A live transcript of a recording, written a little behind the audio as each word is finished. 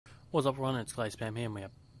What's up everyone, it's GladiusBam here and we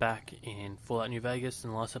are back in Fallout New Vegas.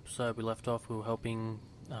 In the last episode we left off, we were helping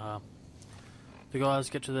the guys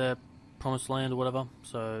get to their promised land or whatever.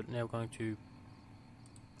 So now we're going to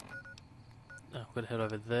we're going to head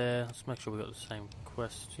over there. Let's make sure we got the same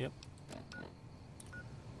quest. Yep.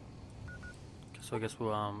 So I guess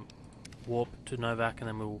we'll warp to Novak and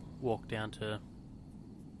then we'll walk down to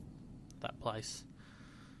that place.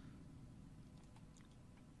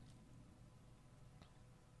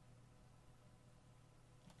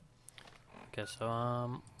 Okay,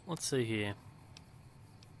 so let's see here.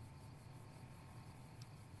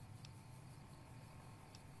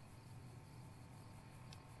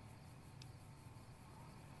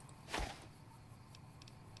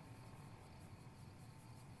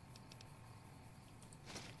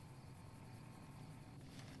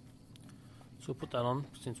 So we'll put that on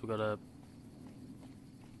since we've got to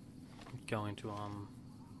go into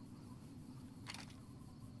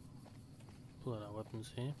pull out our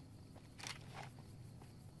weapons here.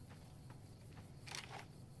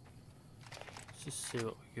 Let's just see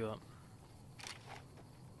what we got.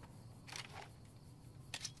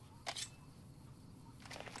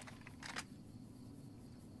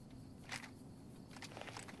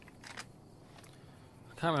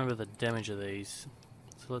 I can't remember the damage of these,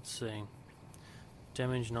 so let's see.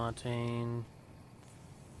 Damage 19,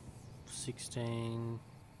 16,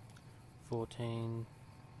 14,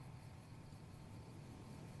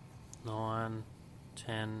 9,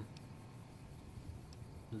 10,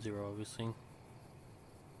 0 obviously.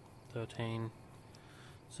 13,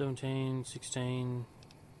 17, 16,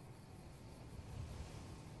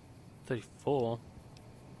 34,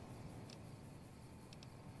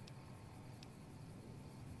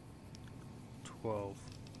 12.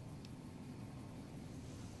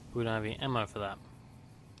 We don't have any ammo for that.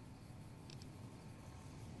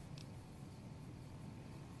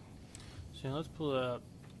 So let's pull out.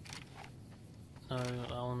 No, not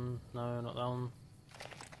that one. No, not that one.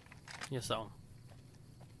 Yes, that one.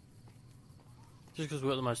 Just because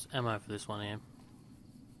we've got the most ammo for this one here.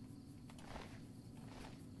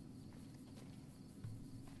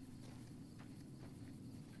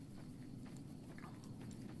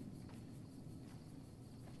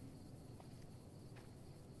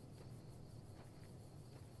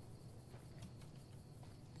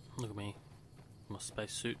 Look at me, my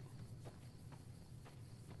spacesuit.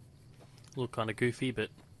 Look kind of goofy, but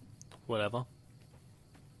whatever.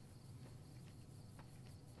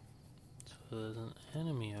 So there's an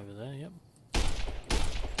enemy over there, yep.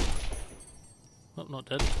 Oh, not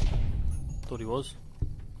dead. Thought he was.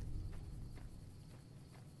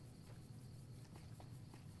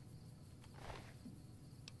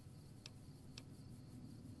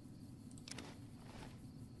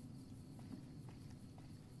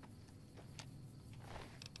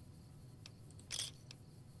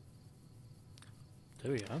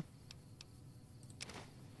 There we go.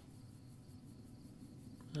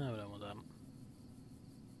 No, we don't want that.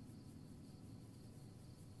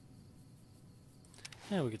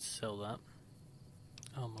 Yeah, we could sell that.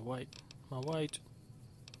 Oh, my weight. My weight.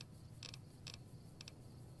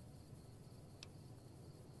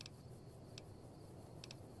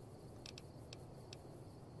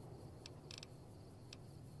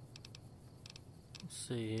 Let's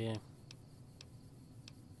see here.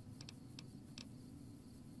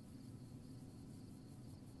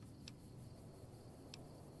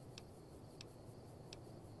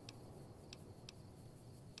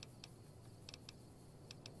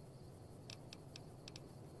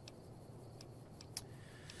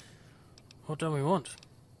 What don't we want?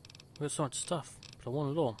 We've got so much stuff, but I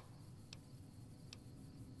want it all.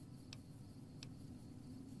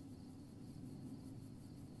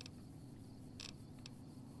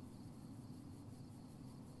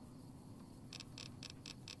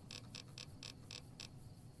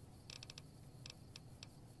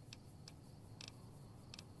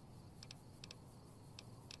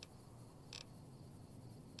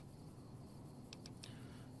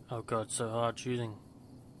 Oh god, it's so hard choosing.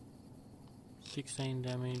 16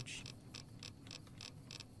 damage.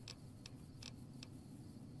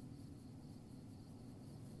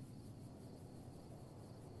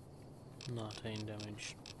 $19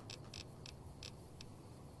 damage.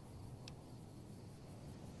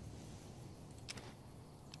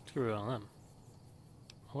 Let's get rid of them.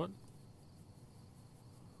 What?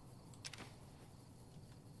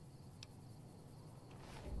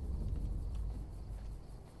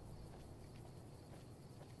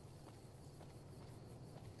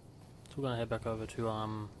 So we're gonna head back over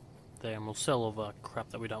to there and we'll sell all the crap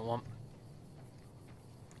that we don't want.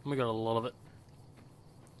 And we got a lot of it.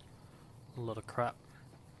 A lot of crap.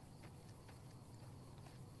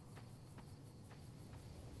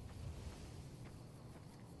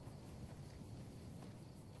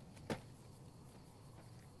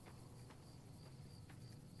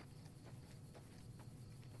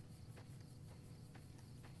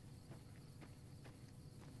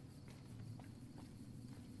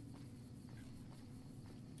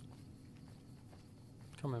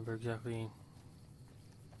 Can't remember exactly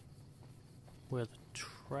where the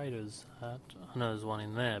trader's at. I know there's one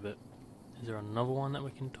in there, but is there another one that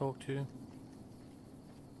we can talk to?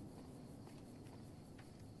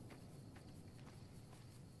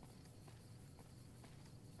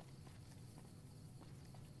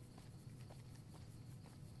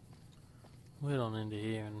 We'll head on into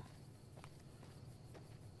here and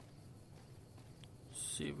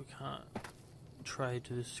see if we can't trade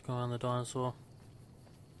to this guy on the dinosaur.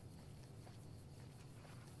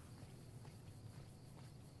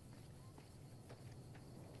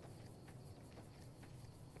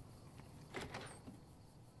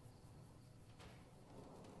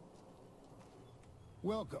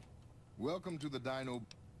 Welcome. Welcome to the Dino...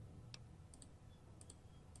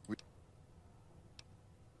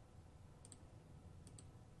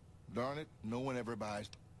 Darn it, no one ever buys...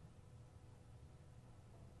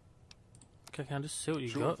 Okay, can I just see what you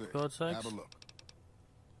Sure got, thing. for God's sakes? Have a look.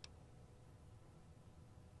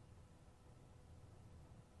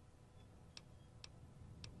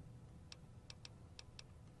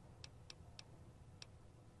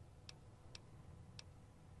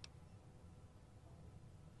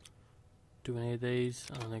 Do we need these?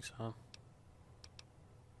 I don't think so.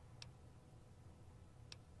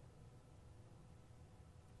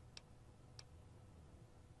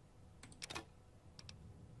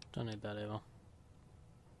 Don't need that either.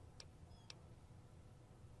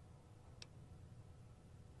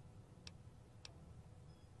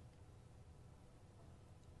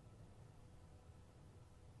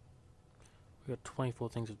 We got 24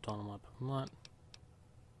 things of dynamite, but we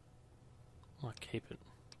might keep it.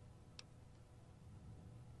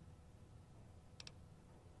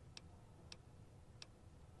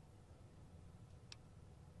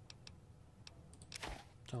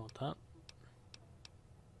 Don't want that.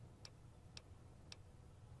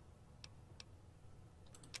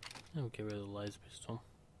 And we'll get rid of the laser pistol.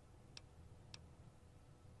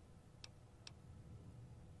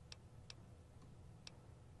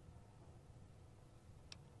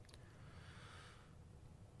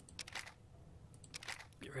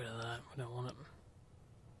 Get rid of that, we don't want it.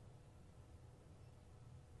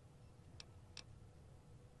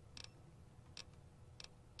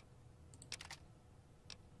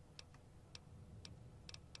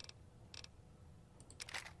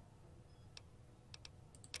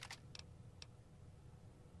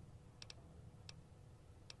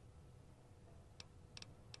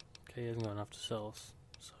 Okay, he hasn't got enough to sell us,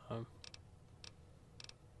 so...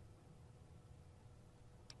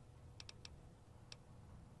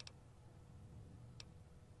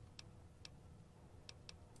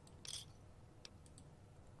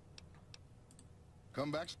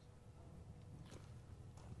 Come back. So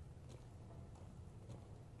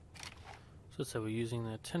let's say we're using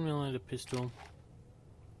the 10mm pistol,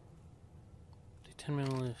 the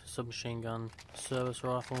 10mm submachine gun, service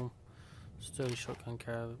rifle, sturdy shotgun,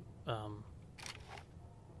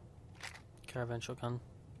 caravan shotgun,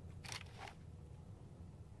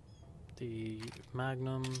 the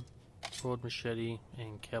magnum, broad machete,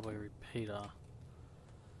 and cowboy repeater.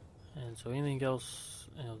 And so anything else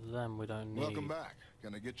of them we don't need. Welcome back.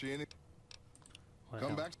 Can I get you any? Wait,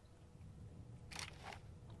 Come back.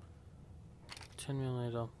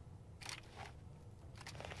 10mm.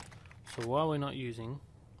 So why are we not using?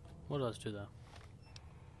 What does do there?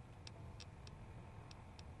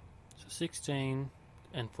 So 16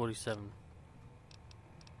 and 47.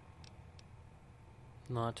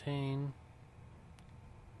 19.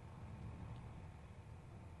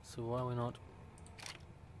 So why are we not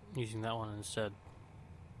using that one instead?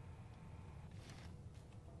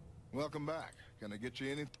 Welcome back. Can I get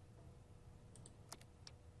you any?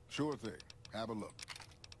 Sure thing. Have a look.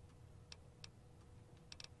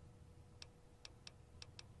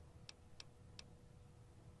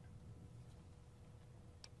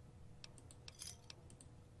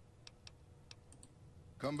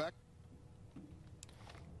 Come back.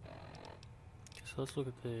 Okay, so let's look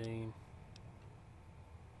at the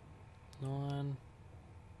 9,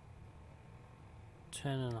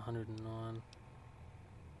 10 and 109.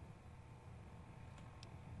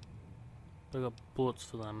 We got bullets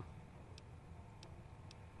for them.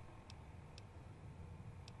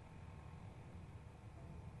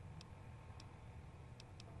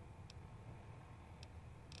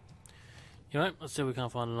 You know, let's see if we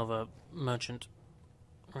can't find another merchant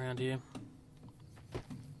around here.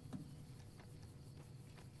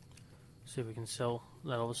 See if we can sell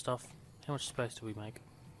that other stuff. How much space do we make?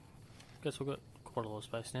 Guess we've got quite a lot of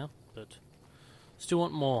space now, but still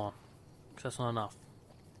want more, because that's not enough.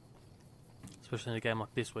 Especially in a game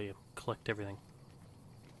like this where you collect everything.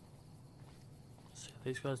 Let's see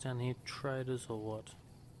These guys down here traders or what?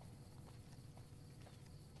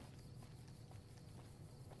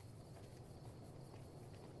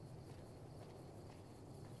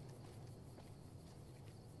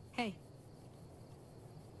 Hey.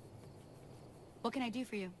 What can I do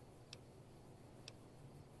for you?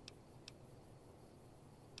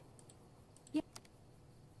 Yeah.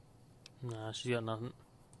 Nah, she's got nothing.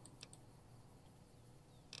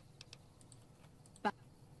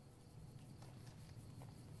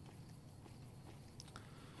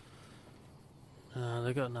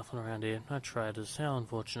 They got nothing around here. No traders. How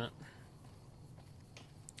unfortunate.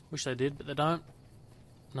 Wish they did, but they don't.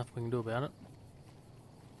 Nothing we can do about it.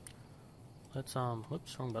 Let's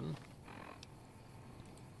whoops, wrong button.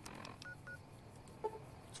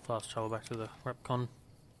 Let's fast travel back to the Repcon.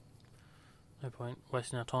 No point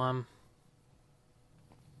wasting our time.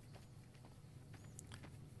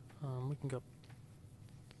 We can go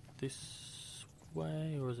this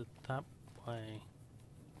way, or is it that way?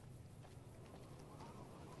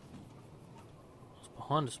 It's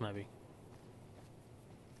behind us, maybe.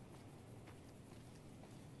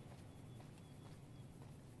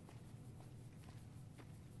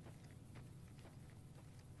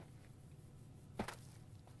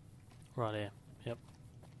 Right here, yep.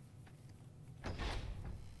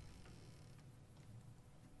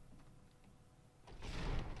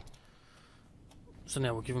 So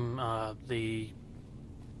now we'll give him the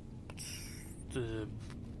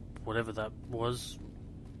whatever that was.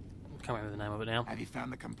 Can't remember the name of it now. Have you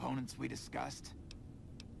found the components we discussed?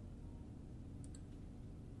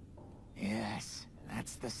 Yes,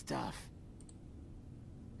 that's the stuff.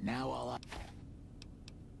 Now all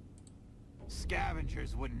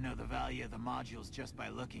Scavengers wouldn't know the value of the modules just by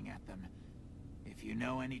looking at them. If you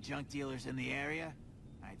know any junk dealers in the area,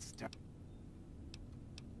 I'd start...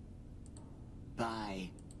 Bye.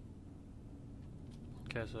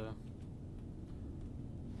 Okay, so...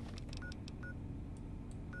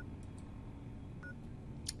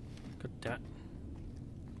 God damn it.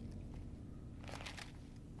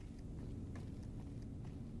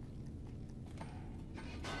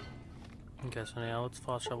 Okay, so now let's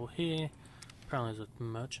fast travel here. Apparently there's a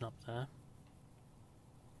merchant up there.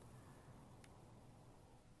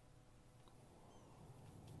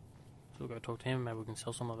 So we'll go talk to him, maybe we can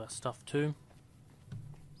sell some of our stuff too.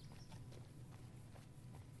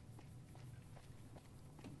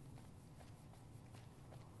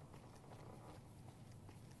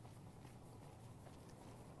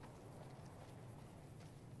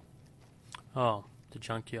 Oh, the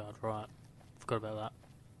junkyard, right. Forgot about that.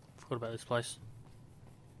 Forgot about this place.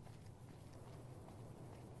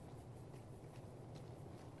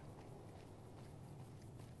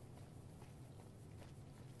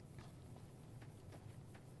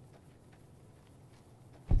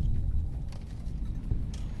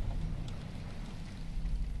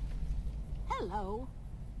 Hello.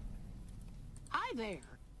 Hi there.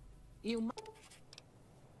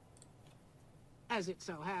 As it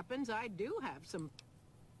so happens, I do have some...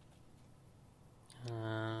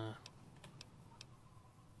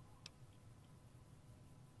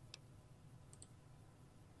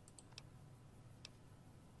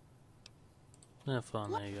 Yeah,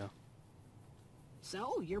 fine, there you go.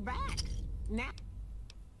 So, you're back. Now...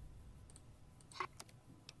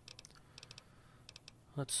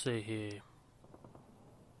 Let's see here.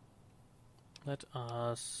 Let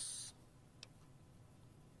us...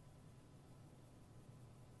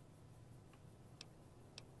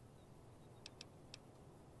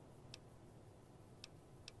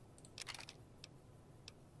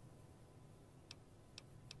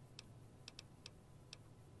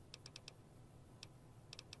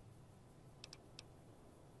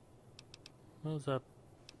 Where's that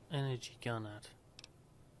energy gun at?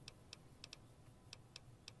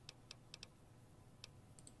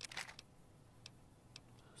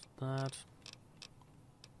 Just that.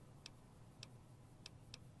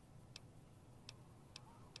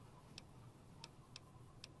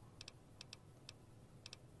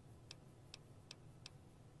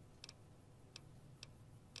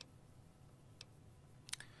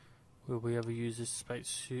 Will we ever use this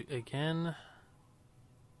spacesuit again?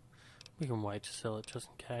 We can wait to sell it just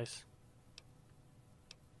in case.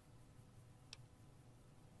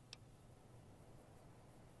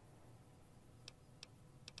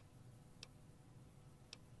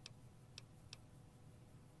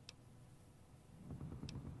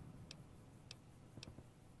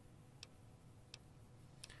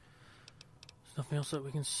 There's nothing else that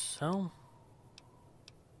we can sell.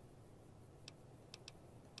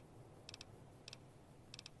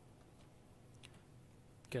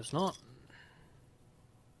 Guess not.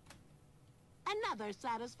 Another another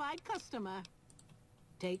satisfied customer.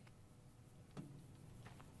 Take.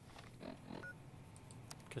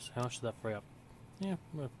 Guess how much did that free up? Yeah,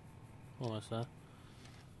 we're almost there.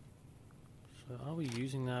 So are we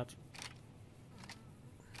using that?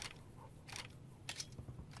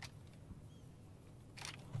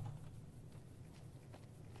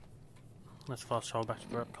 Let's fast travel back to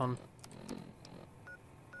the Repcon.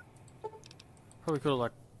 Probably could have,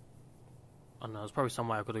 like, I don't know, there's probably some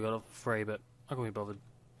way I could have got it for free, but I couldn't be bothered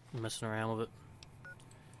messing around with it.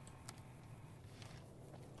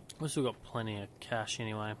 We've still got plenty of cash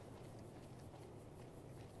anyway.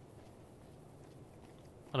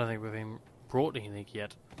 I don't think we've even brought anything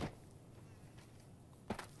yet.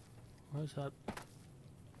 Where's that?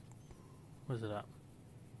 Where's it at?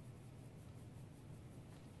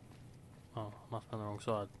 Oh, must be on the wrong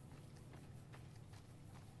side.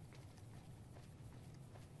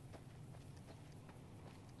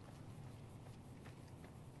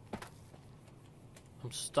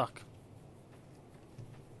 I'm stuck.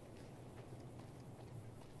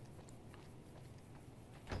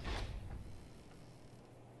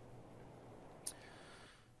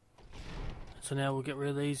 So now we'll get rid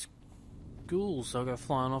of these ghouls. They'll go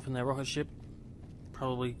flying off in their rocket ship.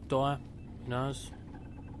 Probably die. Who knows?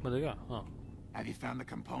 Where'd they go? Oh. Have you found the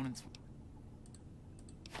components?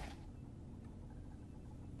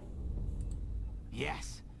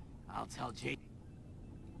 Yes. I'll tell Jake.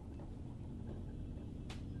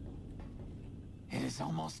 It is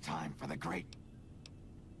almost time for the great...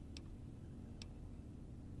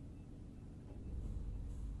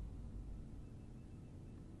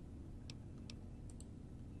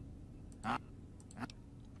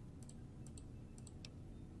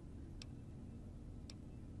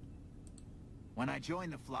 When I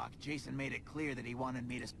joined the flock, Jason made it clear that he wanted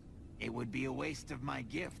me to... It would be a waste of my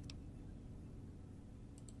gift.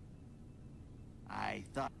 I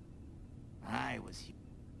thought... I was...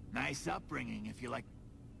 Nice upbringing, if you like.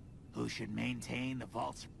 Who should maintain the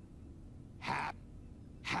vaults? Have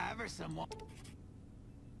her someone...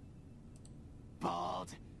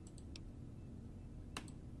 Bald...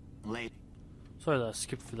 Late... Sorry that I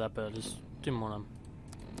skipped for that, but I just didn't want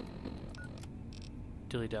to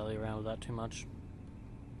dilly-dally around with that too much.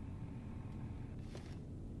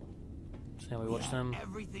 So now we watch them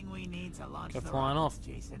everything we need to launch go the flying rockets, off.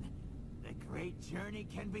 Jason. The great journey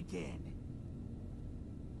can begin.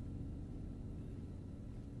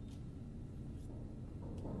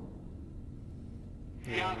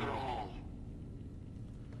 Gather all.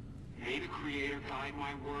 May the Creator guide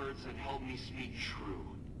my words and help me speak true.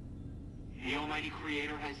 The Almighty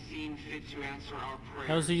Creator has seen fit to answer our prayers.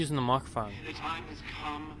 How is he using the microphone? The time has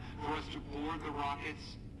come for us to board the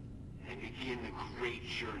rockets and begin the great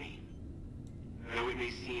journey. Though it may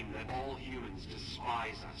seem that all humans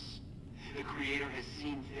despise us, the Creator has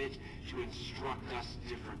seen fit to instruct us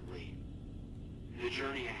differently. The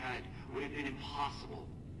journey ahead would have been impossible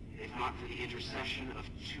if not for the intercession of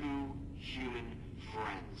two human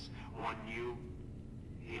friends, one new,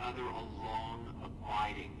 the other a long,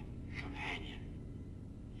 abiding companion.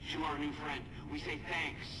 To our new friend, we say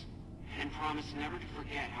thanks, and promise never to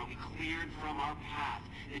forget how he cleared from our path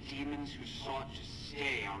the demons who sought to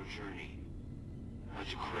stay our journey.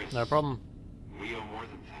 To Chris, No problem. we owe more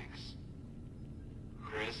than thanks.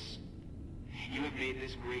 Chris, you have made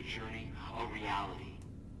this great journey a reality.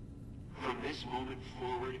 From this moment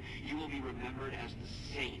forward, you will be remembered as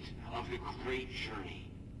the saint of the great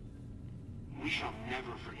journey. We shall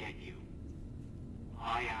never forget you.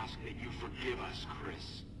 I ask that you forgive us,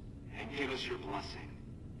 Chris, and give us your blessing.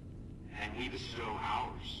 And we bestow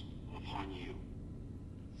ours upon you.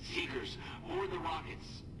 Seekers, board the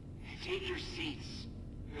rockets. Take your seats.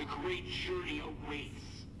 The great journey awaits.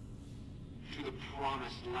 To the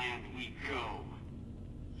promised land we go.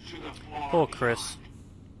 To the far Poor Chris. beyond.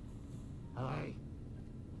 Hi.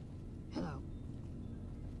 Hello.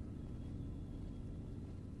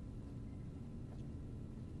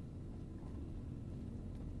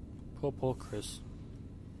 Poor Chris.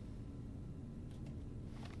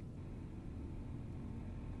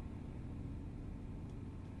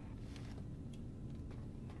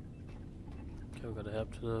 Okay, we've got to head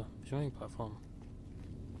up to the viewing platform.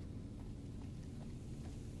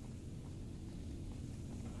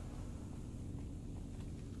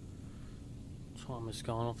 So I'm just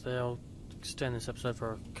going off there. I'll extend this episode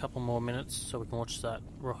for a couple more minutes so we can watch that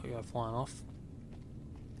rocket go flying off.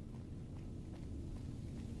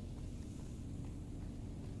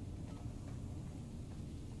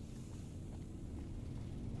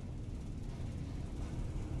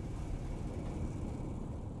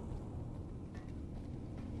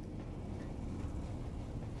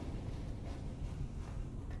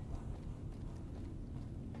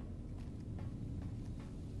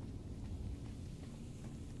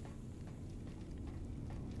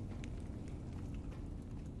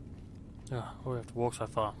 Oh, we have to walk so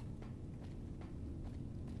far.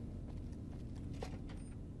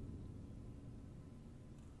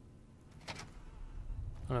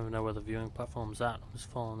 I don't even know where the viewing platform's at. I'm just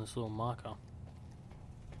following this little marker.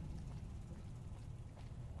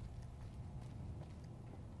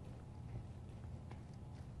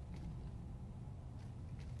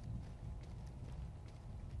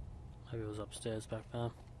 Maybe it was upstairs back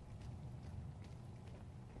there.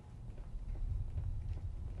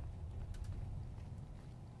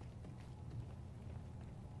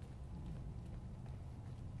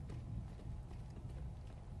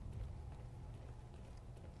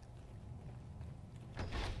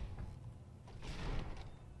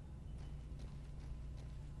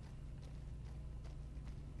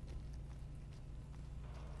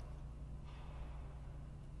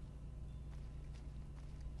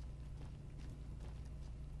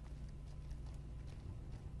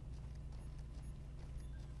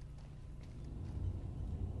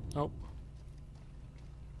 Nope.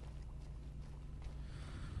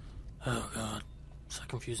 Oh god, so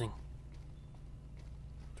confusing.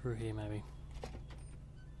 Through here maybe.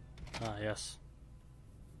 Ah, yes.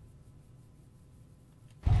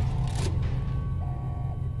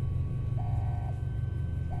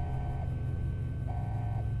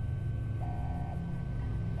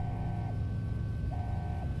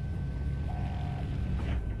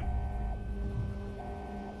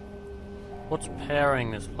 What's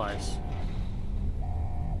powering this place?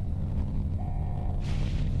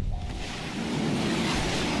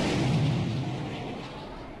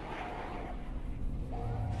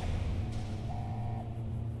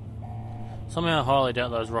 Somehow I highly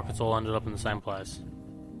doubt those rockets all ended up in the same place.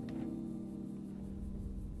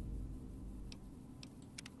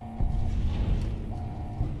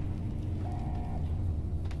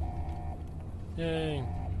 Yay!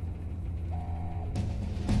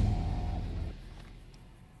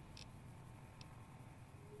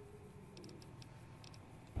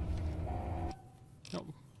 Nope.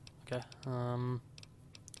 Okay. How many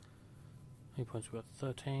points we got?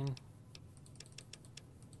 13.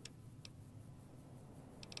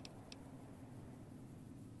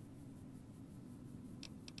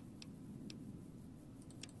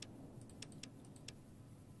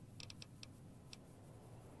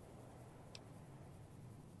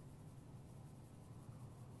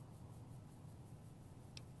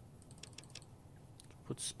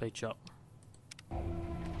 Put speech up.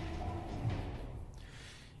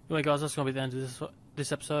 Anyway guys, that's going to be the end of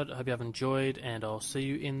this episode. I hope you have enjoyed, and I'll see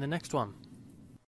you in the next one.